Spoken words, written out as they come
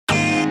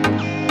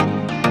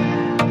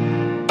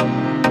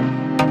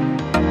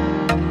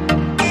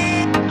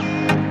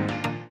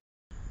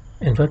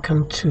and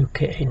welcome to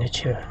KA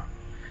Nature.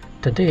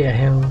 Today I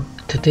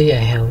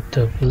have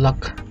the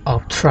luck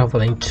of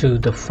traveling to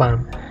the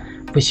farm,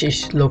 which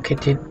is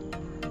located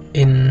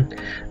in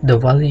the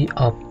valley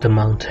of the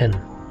mountain.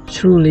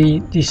 Truly,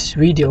 this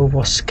video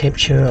was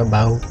captured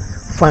about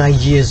 5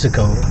 years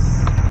ago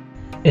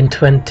in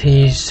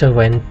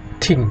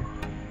 2017.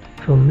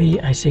 For me,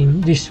 I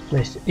think this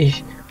place is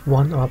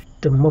one of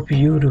the most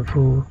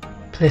beautiful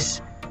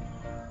places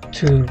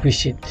to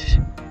visit.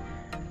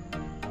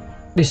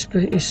 This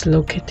place is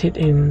located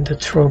in the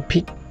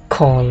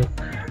tropical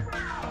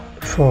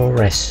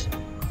forest.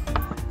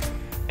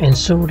 And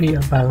sorry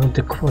about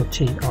the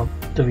quality of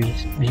the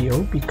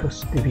video,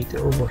 because the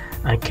video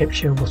I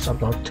captured was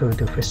uploaded to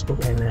the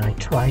Facebook, and I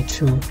tried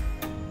to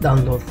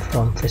download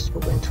from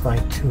Facebook and try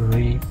to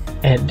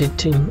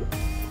re-editing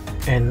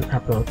and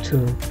upload to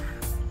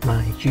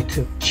my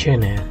YouTube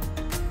channel,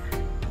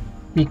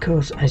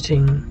 because I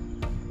think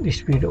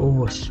this video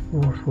was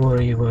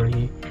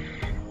very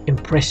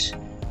impressed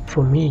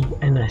for me,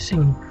 and I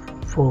think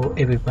for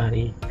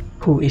everybody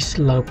who is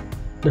love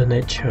the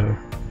nature.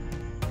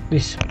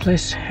 This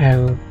place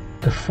have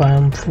the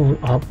farm full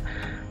of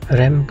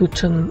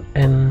rambutan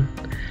and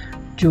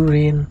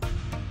durian.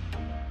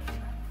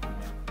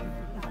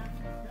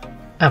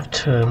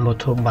 After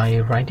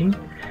motorbike riding,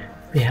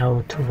 we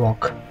have to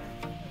walk.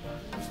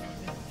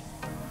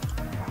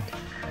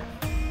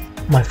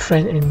 My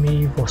friend and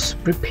me was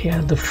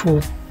prepare the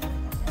food,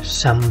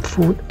 some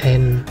food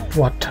and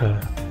water,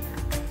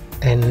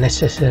 and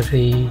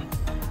necessary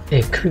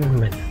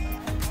equipment.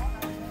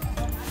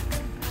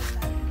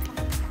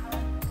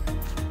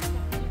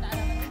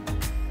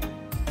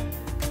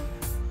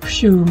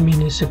 Few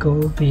minutes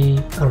ago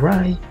we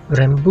arrived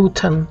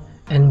rambutan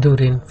and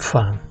durian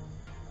farm.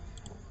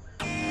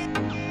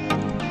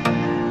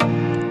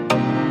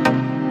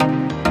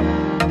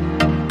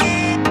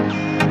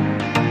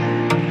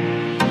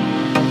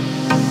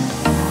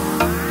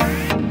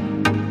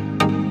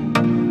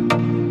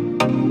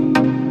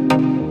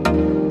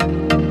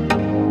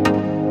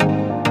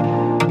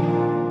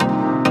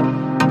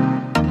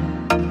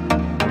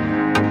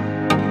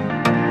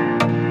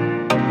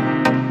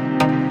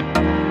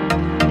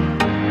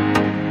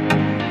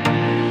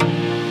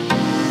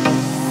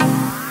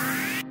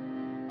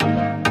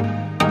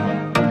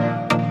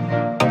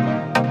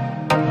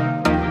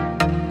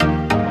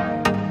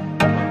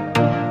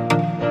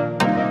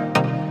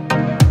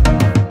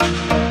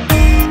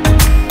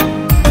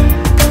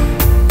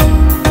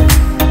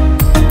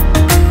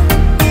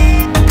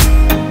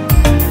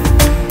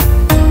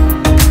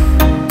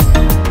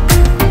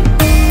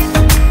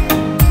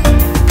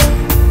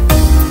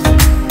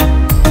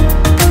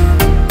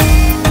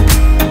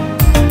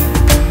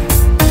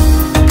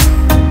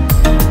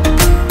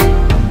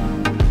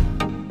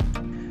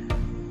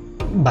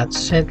 But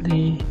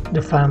sadly,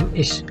 the farm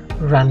is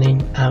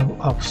running out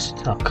of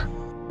stock.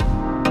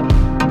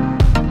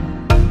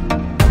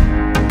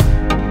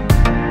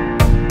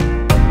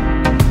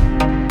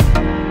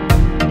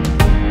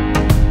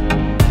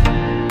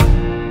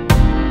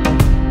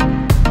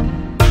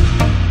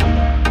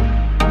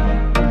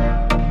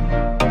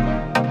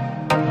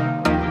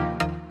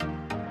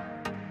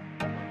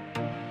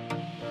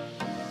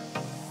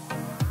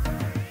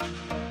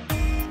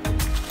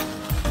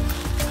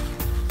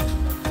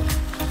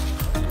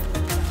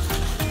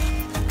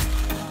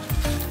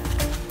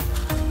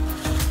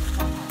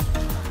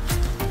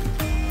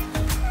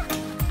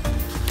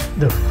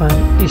 The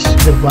farm is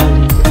the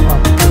valley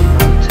of the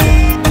mountain,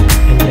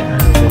 and there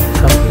are one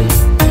family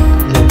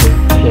living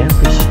here,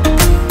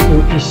 who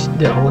is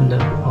the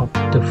owner of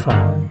the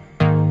farm,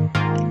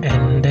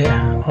 and they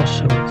are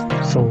also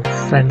so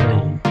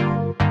friendly.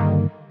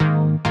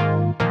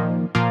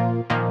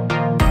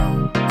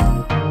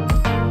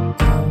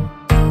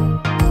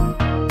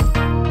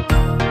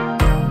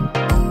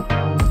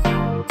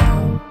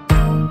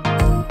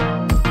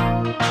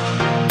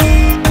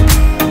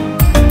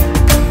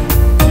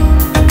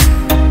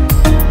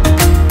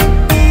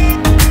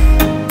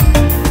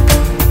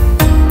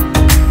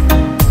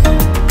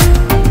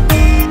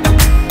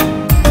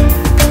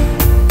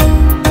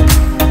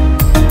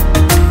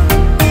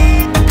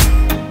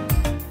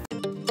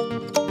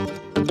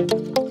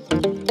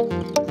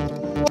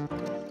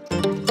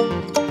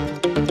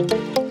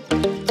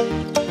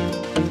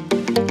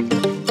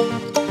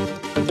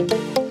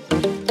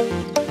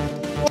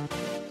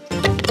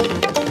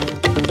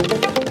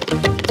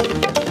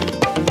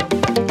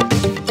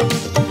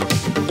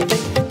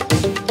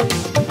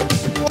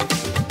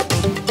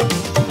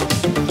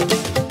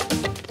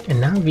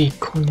 We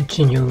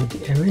continue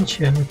the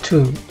adventure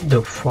to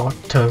the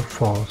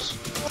waterfalls.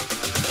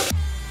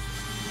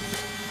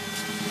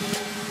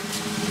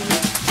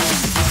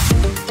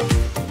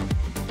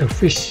 The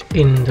fish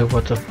in the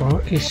waterfall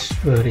is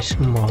very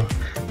small,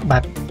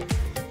 but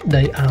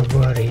they are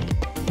very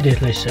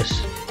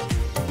delicious.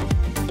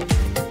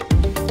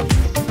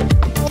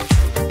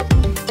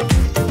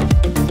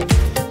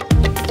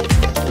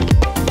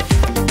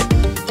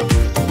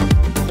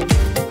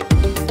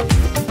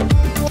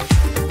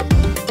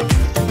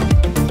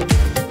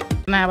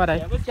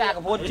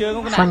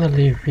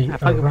 Finally, we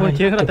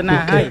arrived at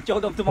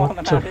the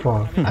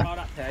waterfall.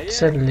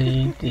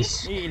 Sadly,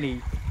 this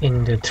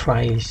in the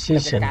dry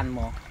season,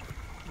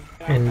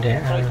 and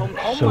there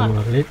are so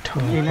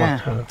little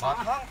water.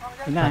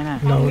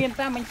 But no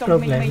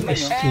problem,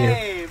 is still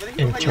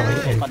enjoy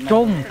and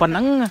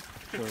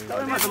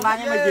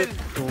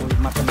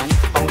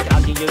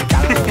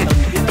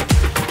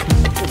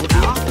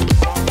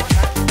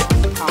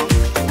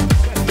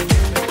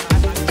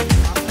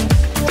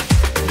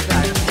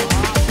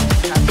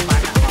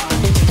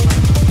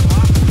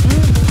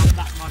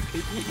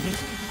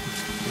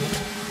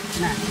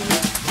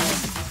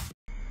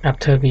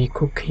After we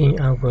cooking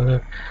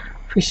our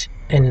fish,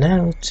 and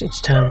now it's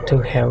time to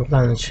have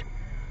lunch.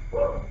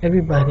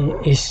 Everybody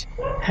is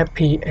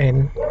happy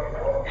and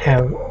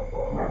have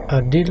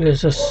a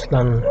delicious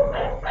lunch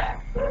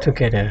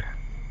together.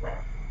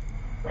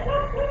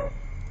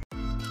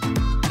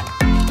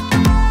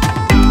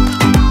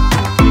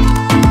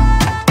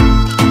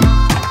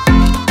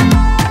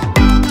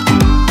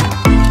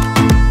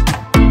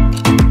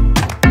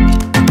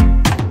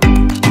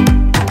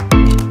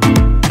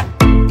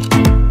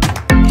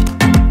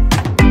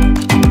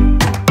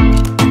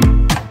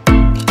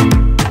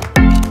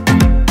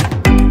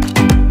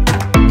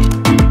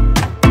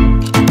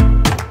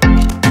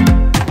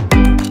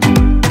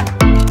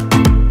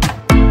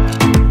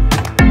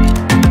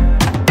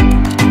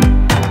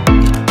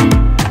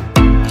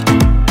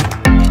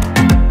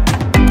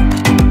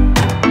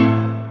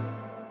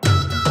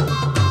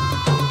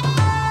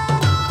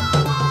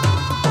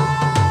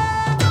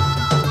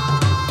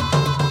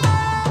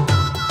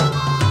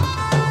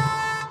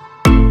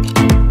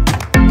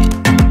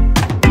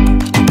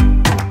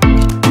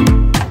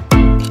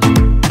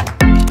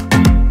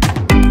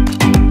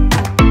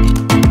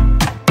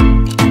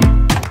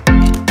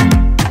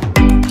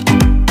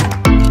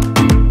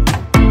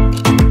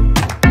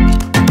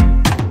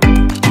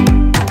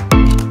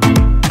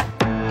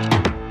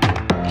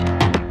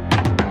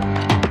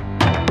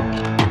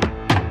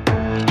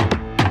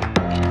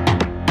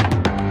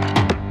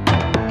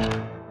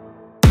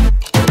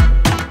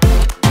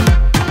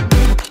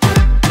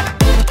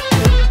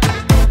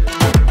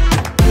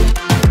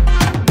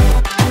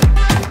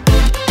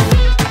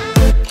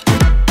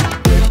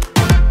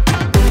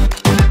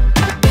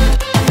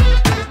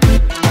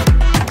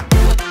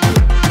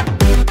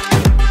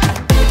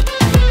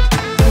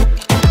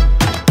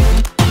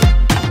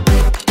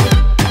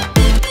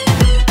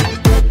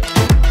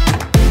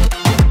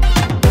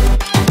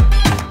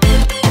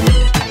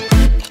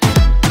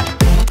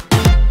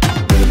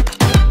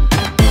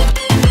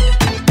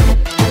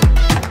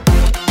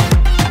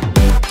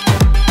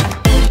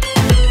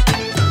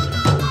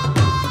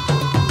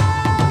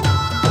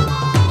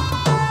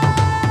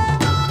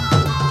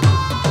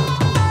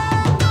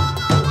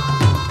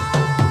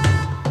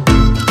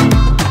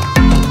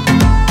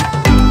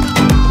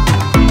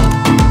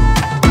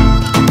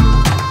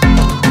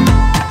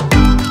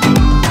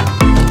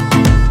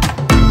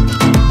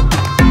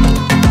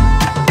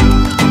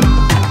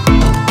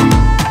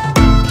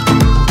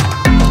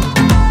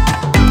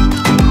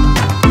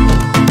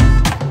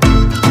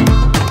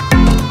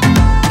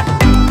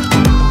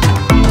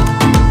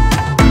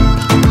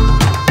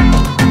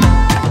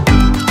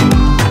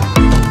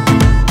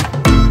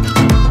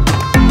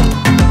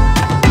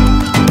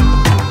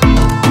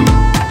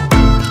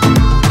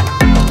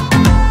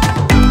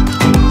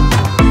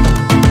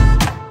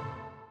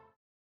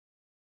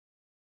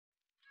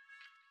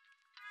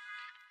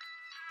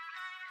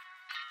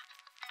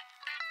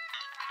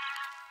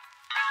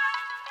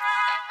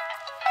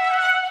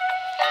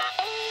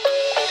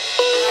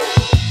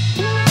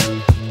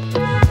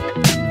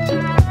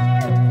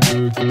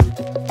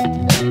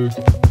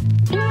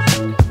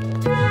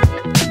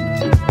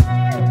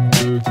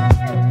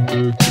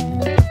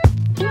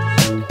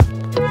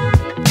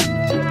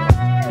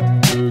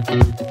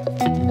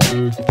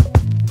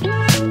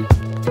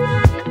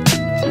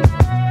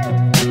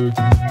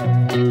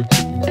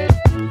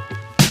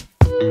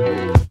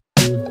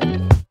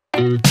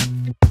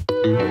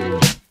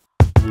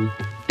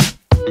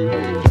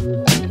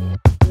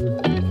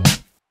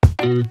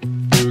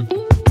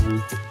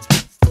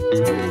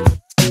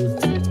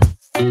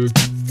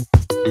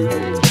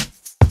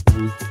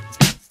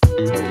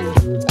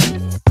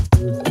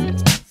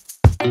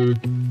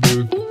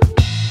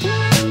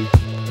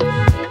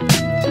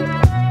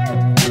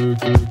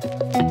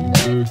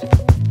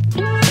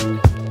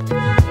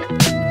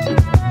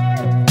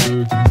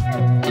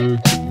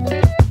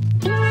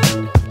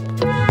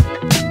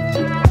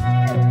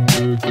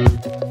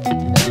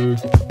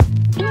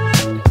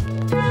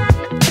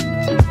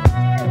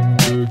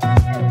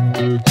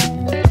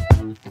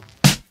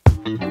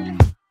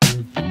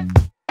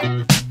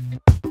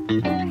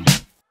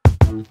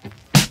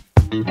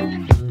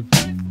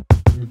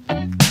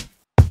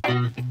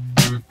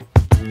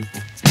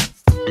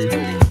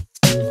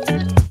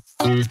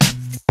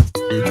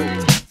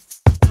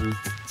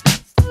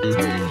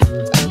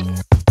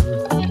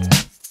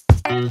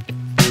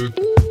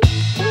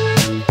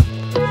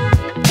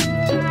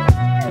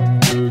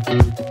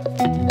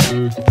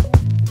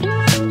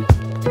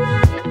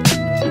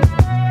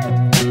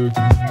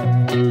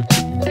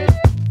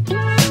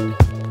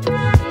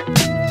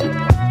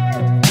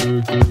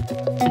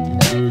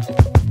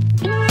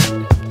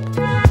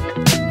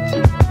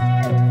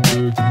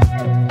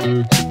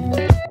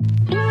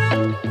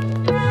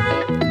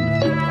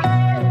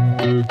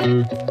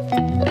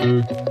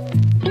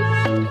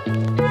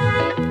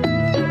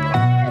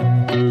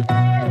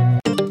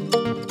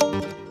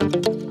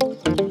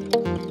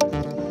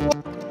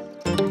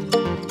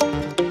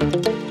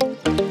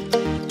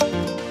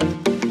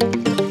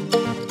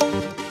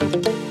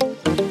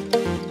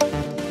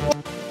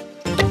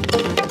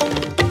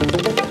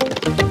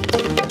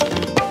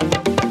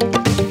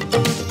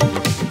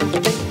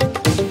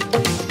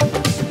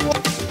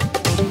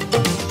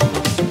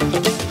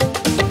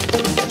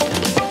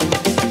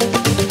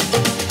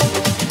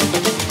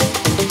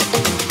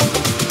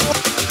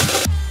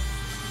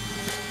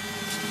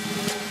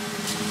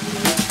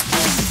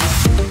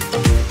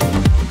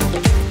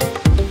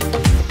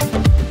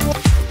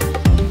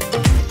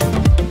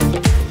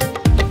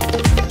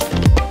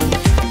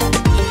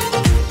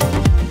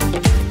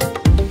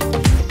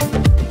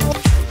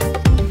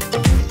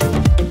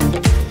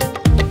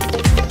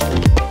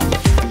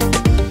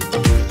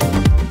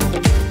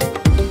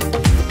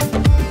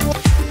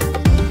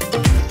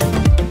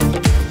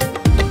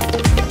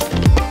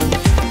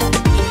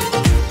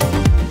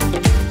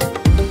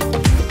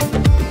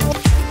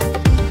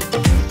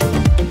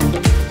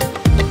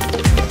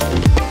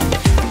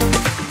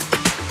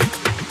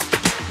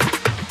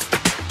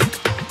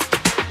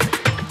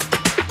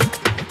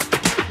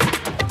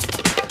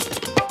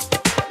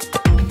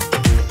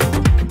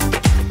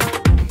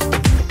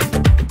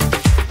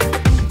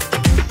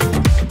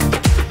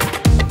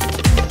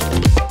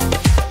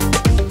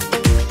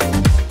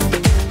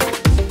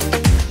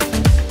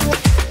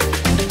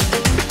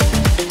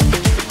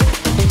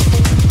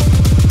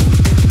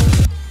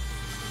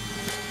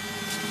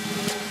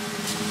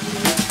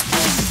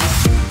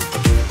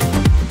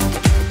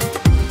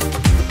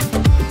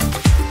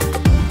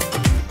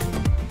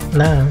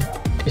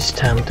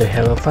 time to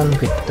have fun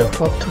with the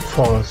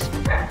waterfalls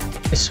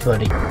is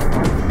ready.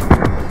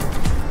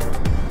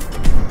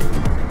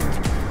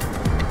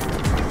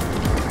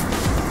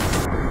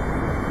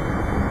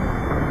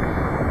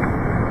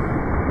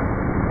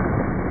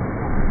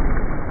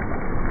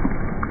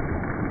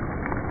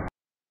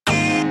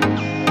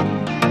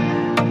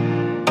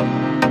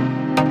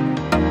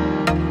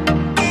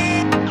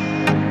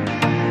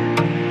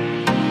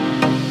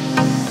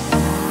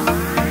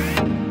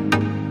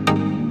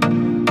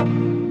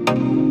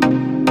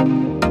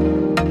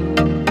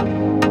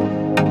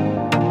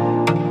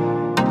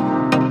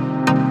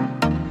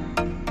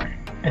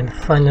 And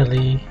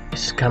finally,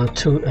 it's come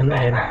to an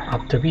end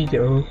of the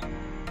video.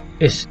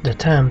 It's the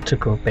time to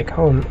go back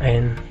home,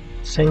 and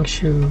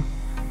thank you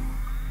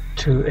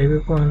to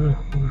everyone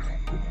who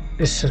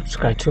is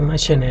subscribed to my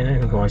channel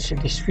and watched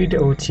this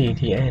video till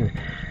the end.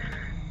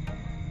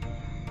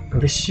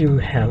 Wish you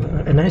have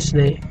a nice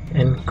day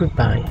and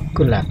goodbye.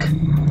 Good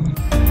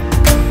luck.